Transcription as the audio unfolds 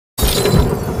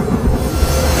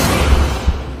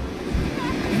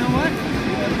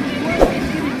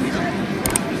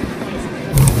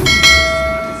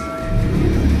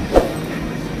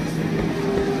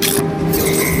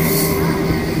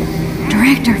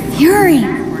fury!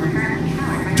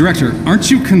 Director, aren't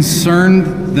you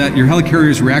concerned that your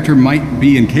helicarrier's reactor might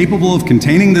be incapable of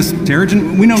containing this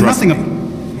Terrigen? We know nothing of...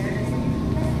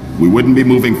 We wouldn't be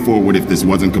moving forward if this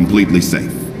wasn't completely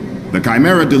safe. The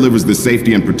Chimera delivers the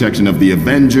safety and protection of the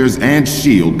Avengers and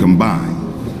S.H.I.E.L.D. combined.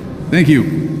 Thank you.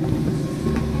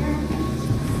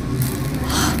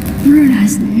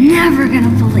 Bruno's never gonna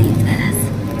believe this.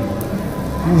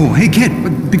 Oh, hey kid,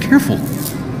 be careful.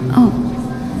 Oh.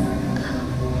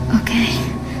 Okay.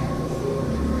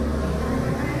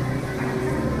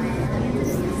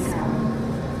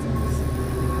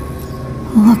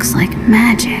 Looks like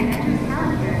magic.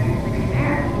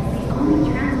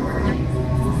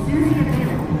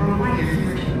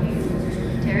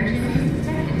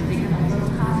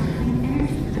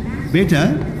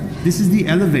 Beta, this is the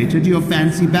elevator to your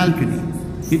fancy balcony.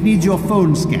 It needs your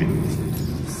phone scanned.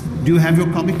 Do you have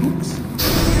your comic books?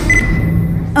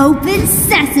 Open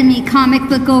sesame, comic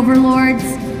book overlords!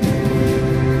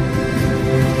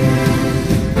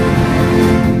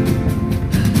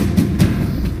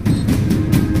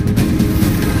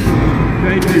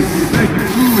 Thank you,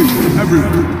 truly,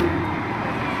 everyone.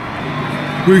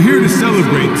 We're here to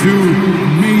celebrate two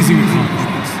amazing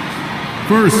accomplishments.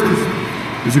 First,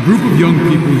 there's a group of young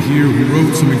people here who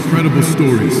wrote some incredible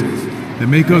stories that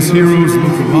make us heroes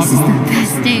look a lot more... This is the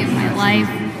best day of my life.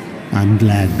 I'm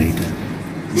glad, Beta.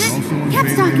 We're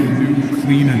also unveiling a new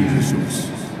clean energy source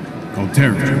called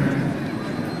Terrigen.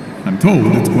 I'm told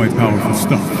it's quite powerful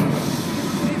stuff.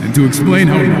 And to explain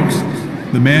how it works,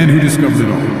 the man who discovered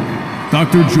it all,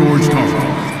 Dr. George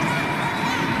Tarleton.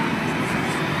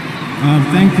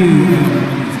 Thank you,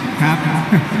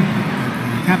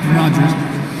 Captain Rogers.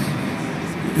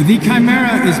 The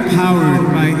Chimera is powered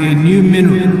by a new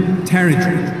mineral,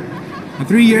 Terrigen.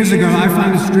 3 years ago, I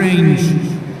found a strange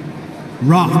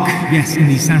rock, yes, in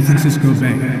the San Francisco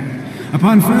Bay.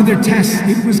 Upon further tests,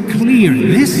 it was clear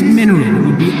this mineral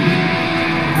would be...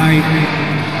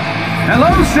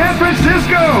 Hello, San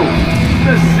Francisco!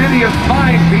 The city of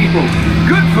fine people,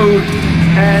 good food,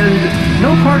 and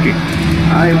no parking.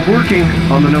 I'm working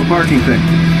on the no parking thing.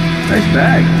 Nice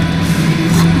bag.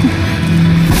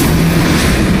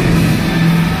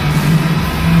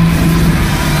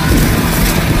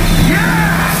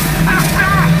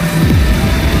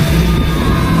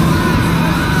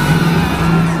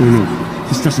 Oh no,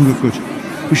 this doesn't look good.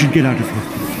 We should get out of here.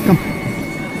 Come.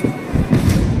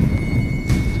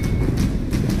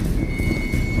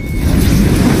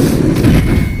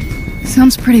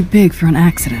 Sounds pretty big for an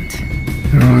accident.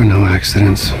 There are no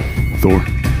accidents. Thor,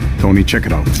 Tony, check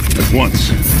it out. At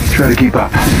once. Try to keep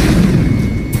up.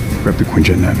 Grab the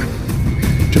Quinjet nav.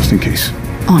 Just in case.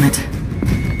 On it.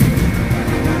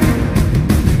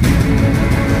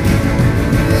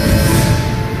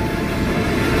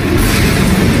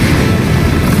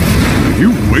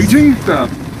 You waiting?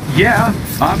 Yeah,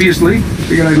 obviously.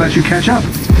 Figured I'd let you catch up.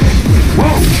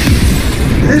 Whoa!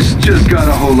 This just got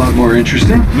a whole lot more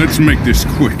interesting. Let's make this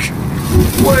quick.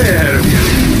 Way ahead of you.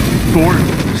 Thor,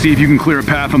 see if you can clear a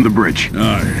path on the bridge.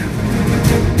 Aye.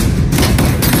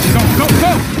 Go!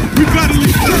 We gotta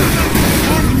leave!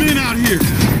 Armed men out here!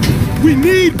 We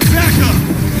need backup!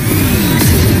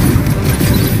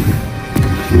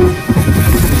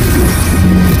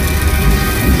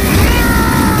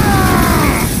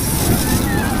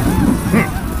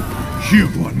 You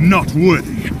are not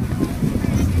worthy.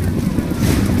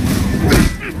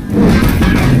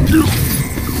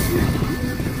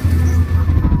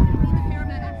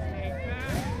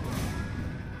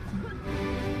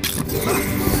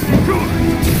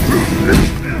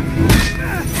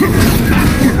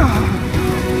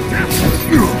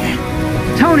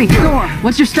 Tony, Thor,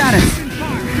 what's your status?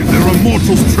 There are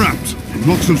mortals trapped.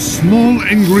 Lots of small,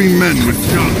 angry men with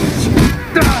guns.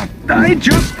 I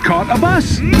just caught a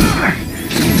bus. Maybe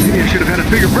I should have had a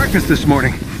bigger breakfast this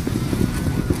morning.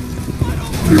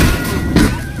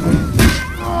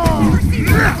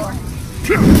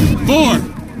 Thor!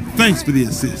 Thanks for the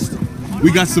assist.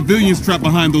 We got civilians trapped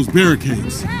behind those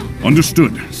barricades.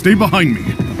 Understood. Stay behind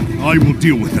me. I will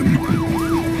deal with them.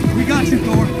 We got you,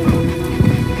 Thor.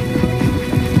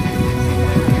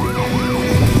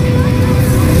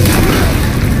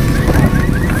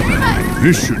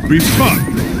 This should be fun.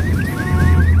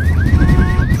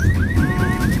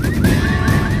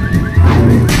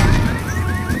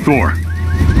 Thor,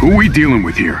 who are we dealing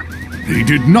with here? They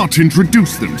did not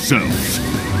introduce themselves.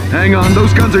 Hang on,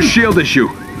 those guns are S.H.I.E.L.D. issue.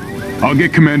 I'll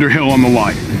get Commander Hill on the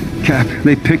line. Cap,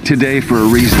 they picked today for a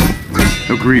reason.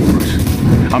 Agreed, Bruce.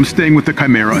 I'm staying with the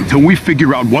Chimera until we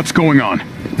figure out what's going on.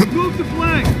 Move the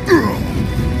flank!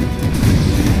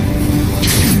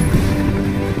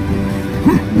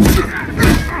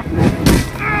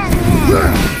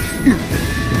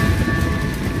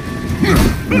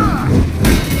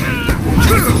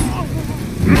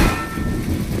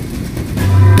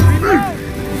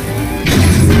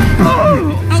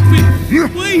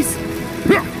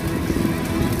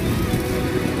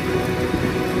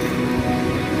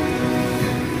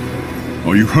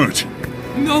 Are you hurt?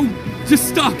 No, just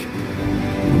stuck.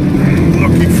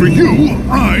 Lucky for you,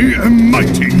 I am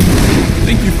mighty.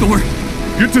 Thank you, Thor.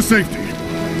 Get to safety.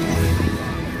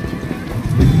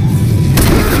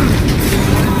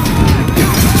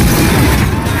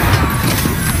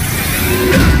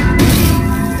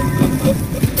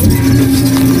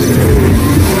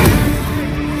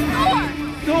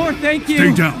 Thor, thank you.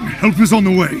 Stay down. Help is on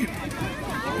the way.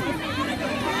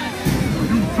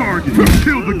 New target.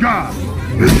 Kill the god.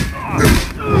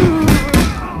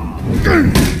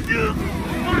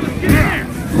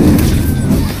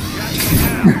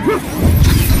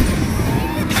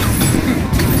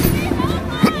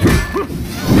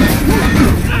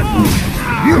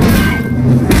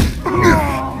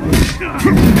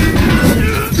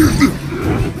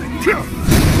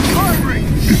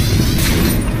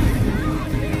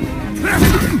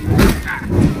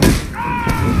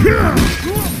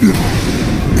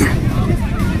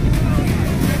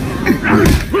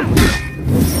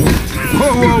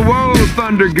 Whoa, whoa, whoa,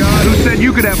 Thunder God. Who said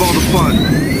you could have all the fun?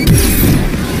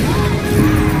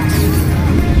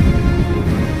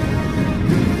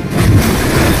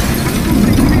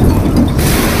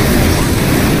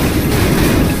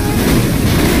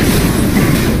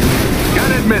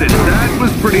 Gotta admit it, that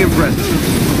was pretty impressive.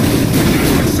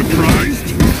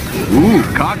 Surprised? Ooh,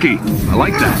 cocky. I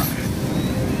like that.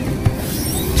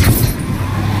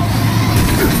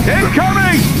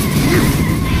 Incoming!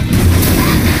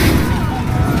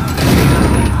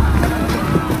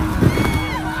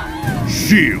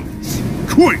 Shields,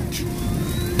 quit!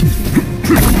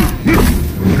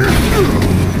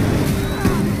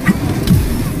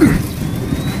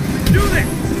 Do this!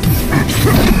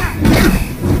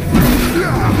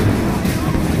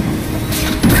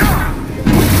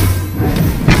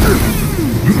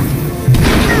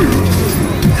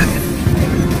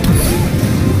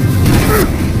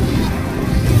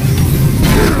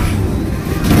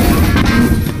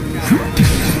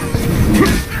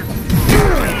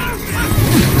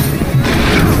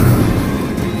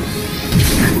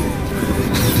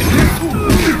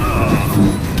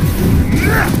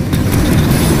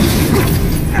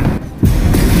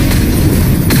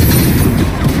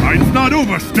 It's not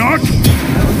over, Stark!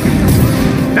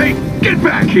 Hey, get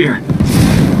back here!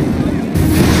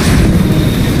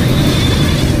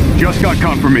 Just got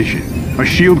confirmation. A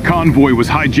SHIELD convoy was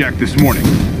hijacked this morning.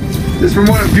 This from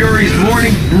one of Fury's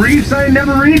morning briefs I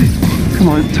never read? Come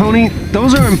on, Tony,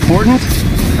 those are important.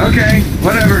 Okay,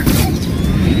 whatever.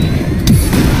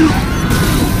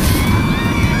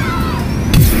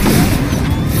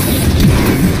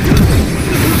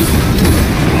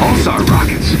 Pulsar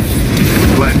rockets.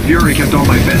 Glad Fury kept all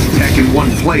my best tech in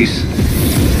one place.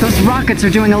 Those rockets are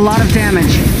doing a lot of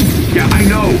damage. Yeah, I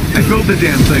know. I built the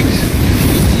damn things.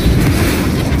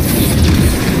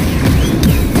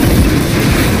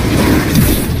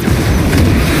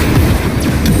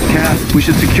 Cap, we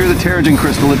should secure the Terrigen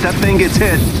crystal if that thing gets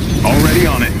hit. Already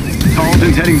on it.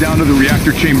 Tarleton's heading down to the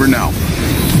reactor chamber now.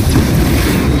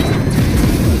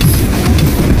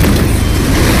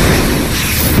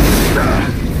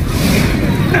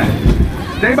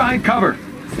 Stay behind cover.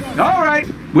 All right.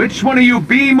 Which one of you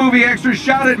B-movie extras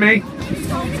shot at me?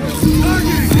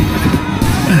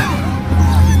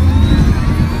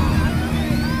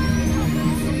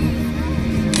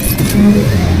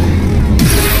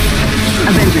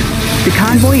 Avengers, the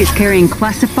convoy is carrying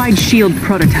classified SHIELD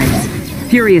prototypes.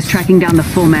 Fury is tracking down the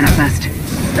full manifest.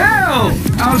 Hell!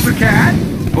 How's the cat?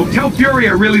 Oh, tell Fury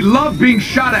I really love being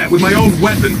shot at with my own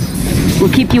weapons.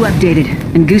 We'll keep you updated,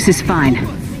 and Goose is fine.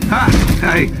 Ha!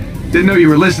 I didn't know you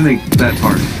were listening to that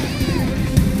part.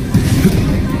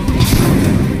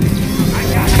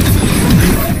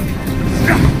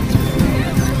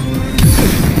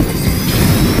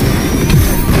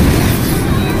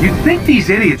 You'd think these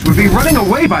idiots would be running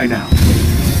away by now.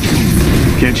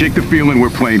 Can't shake the feeling we're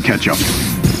playing catch-up.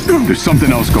 There's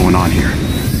something else going on here.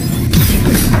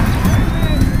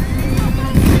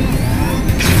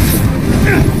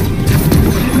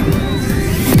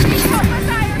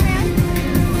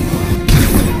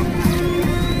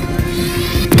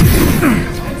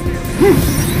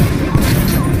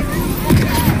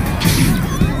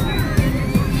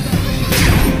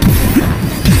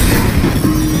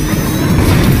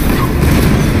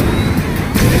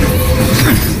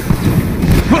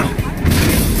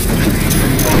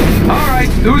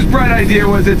 Whose bright idea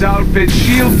was it to outfit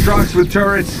SHIELD trucks with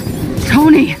turrets?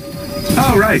 Tony!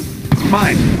 Oh, right.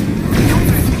 Mine.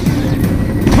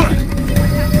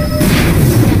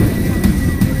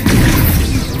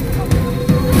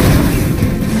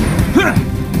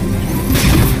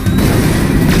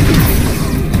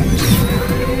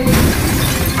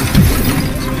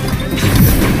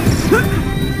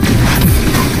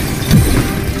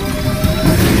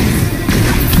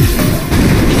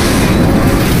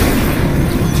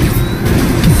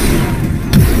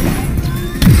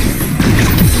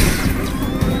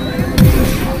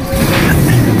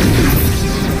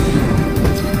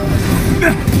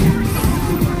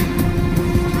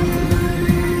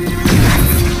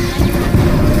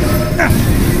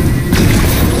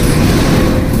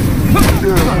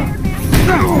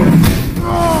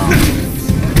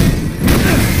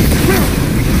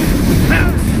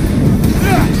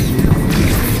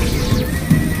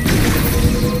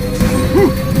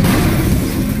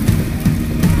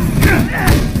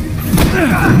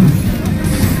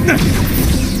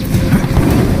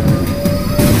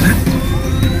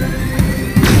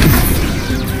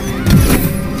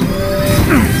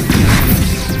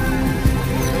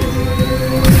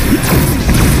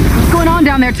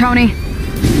 down there, Tony?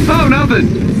 Oh,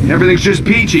 nothing. Everything's just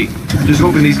peachy. Just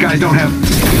hoping these guys don't have...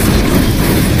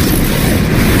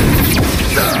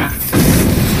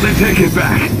 They take it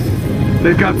back.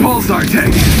 They've got pulsar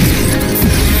tanks.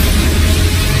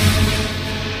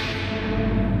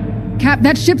 Cap,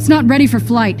 that ship's not ready for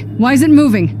flight. Why is it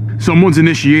moving? Someone's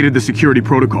initiated the security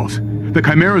protocols. The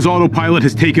Chimera's autopilot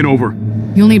has taken over.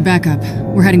 You'll need backup.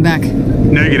 We're heading back.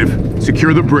 Negative.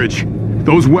 Secure the bridge.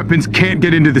 Those weapons can't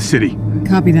get into the city.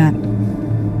 Copy that.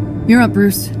 You're up,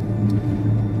 Bruce.